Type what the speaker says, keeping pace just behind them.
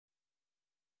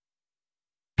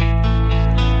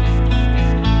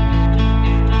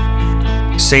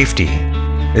Safety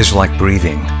is like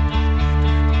breathing.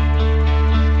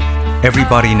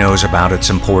 Everybody knows about its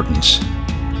importance,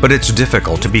 but it's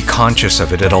difficult to be conscious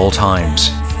of it at all times.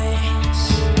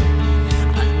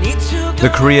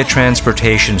 The Korea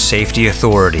Transportation Safety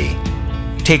Authority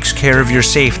takes care of your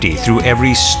safety through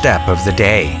every step of the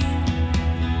day.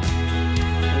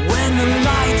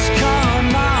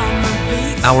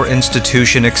 Our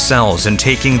institution excels in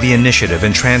taking the initiative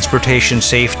in transportation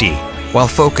safety while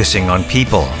focusing on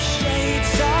people.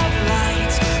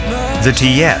 The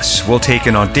TS will take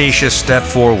an audacious step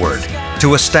forward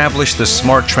to establish the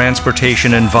smart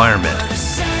transportation environment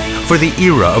for the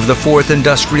era of the Fourth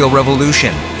Industrial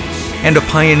Revolution and to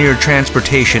pioneer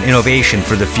transportation innovation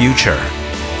for the future.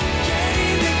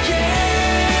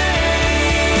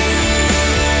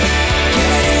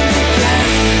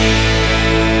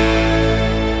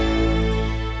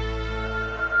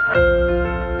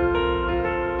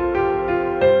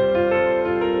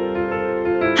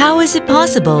 How is it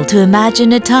possible to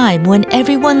imagine a time when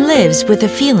everyone lives with a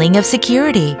feeling of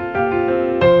security?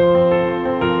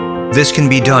 This can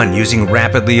be done using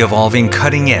rapidly evolving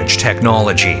cutting-edge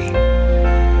technology.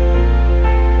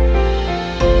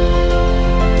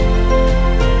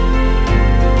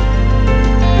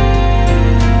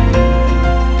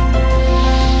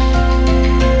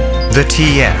 The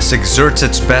TS exerts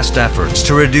its best efforts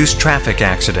to reduce traffic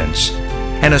accidents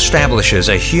and establishes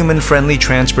a human-friendly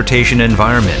transportation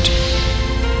environment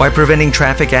by preventing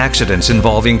traffic accidents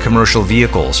involving commercial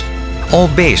vehicles, all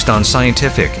based on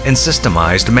scientific and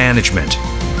systemized management.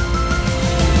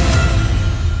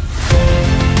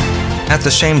 At the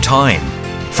same time,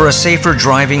 for a safer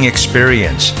driving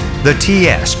experience, the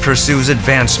TS pursues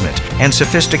advancement and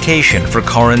sophistication for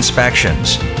car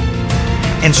inspections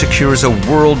and secures a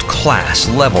world-class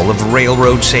level of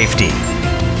railroad safety.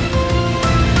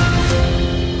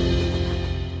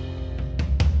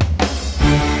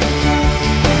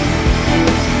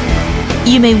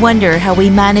 You may wonder how we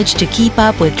manage to keep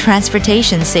up with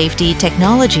transportation safety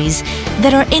technologies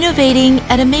that are innovating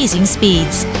at amazing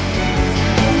speeds.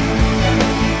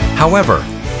 However,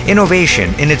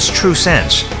 innovation in its true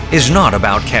sense is not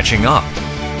about catching up.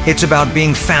 It's about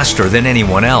being faster than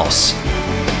anyone else.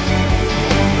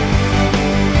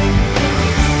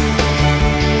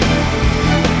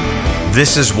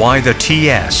 This is why the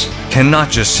TS cannot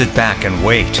just sit back and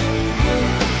wait.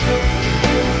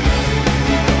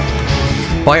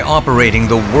 By operating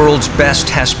the world's best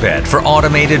testbed for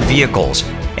automated vehicles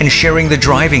and sharing the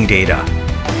driving data,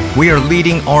 we are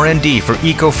leading R&D for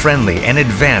eco-friendly and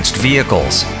advanced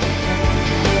vehicles.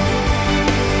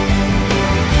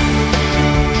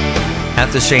 At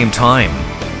the same time,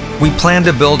 we plan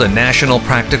to build a national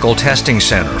practical testing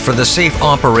center for the safe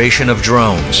operation of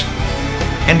drones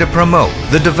and to promote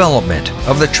the development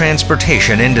of the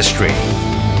transportation industry.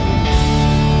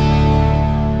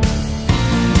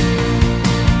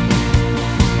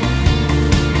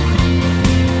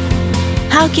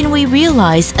 How can we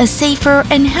realize a safer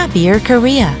and happier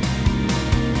Korea?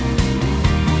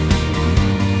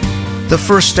 The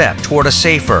first step toward a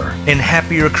safer and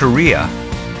happier Korea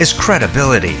is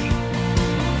credibility.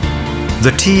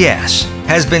 The TS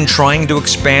has been trying to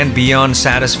expand beyond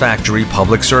satisfactory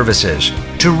public services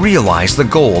to realize the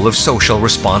goal of social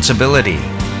responsibility.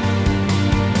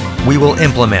 We will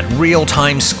implement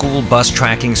real-time school bus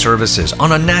tracking services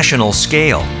on a national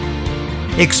scale,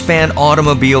 expand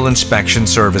automobile inspection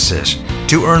services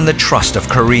to earn the trust of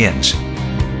Koreans,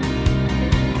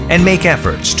 and make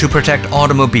efforts to protect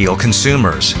automobile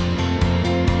consumers.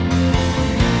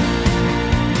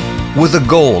 With the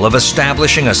goal of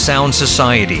establishing a sound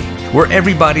society where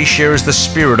everybody shares the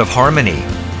spirit of harmony,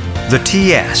 the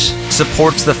TS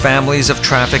supports the families of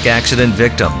traffic accident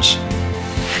victims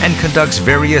and conducts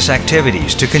various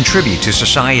activities to contribute to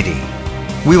society.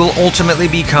 We will ultimately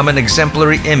become an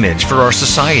exemplary image for our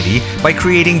society by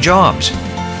creating jobs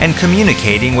and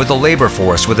communicating with the labor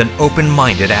force with an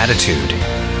open-minded attitude.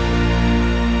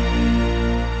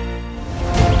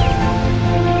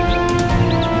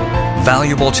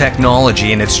 Valuable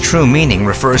technology in its true meaning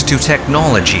refers to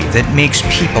technology that makes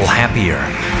people happier.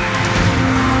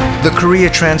 The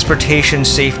Korea Transportation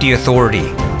Safety Authority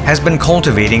has been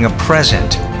cultivating a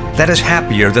present that is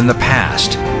happier than the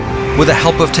past, with the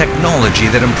help of technology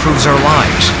that improves our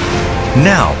lives.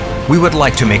 Now, we would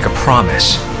like to make a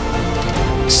promise.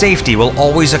 Safety will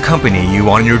always accompany you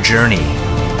on your journey.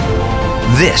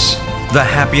 This, the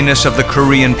happiness of the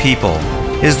Korean people,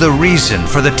 is the reason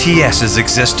for the TS's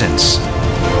existence.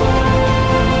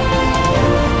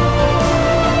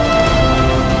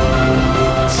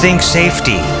 Think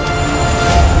safety.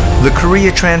 The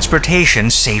Korea Transportation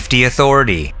Safety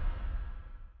Authority.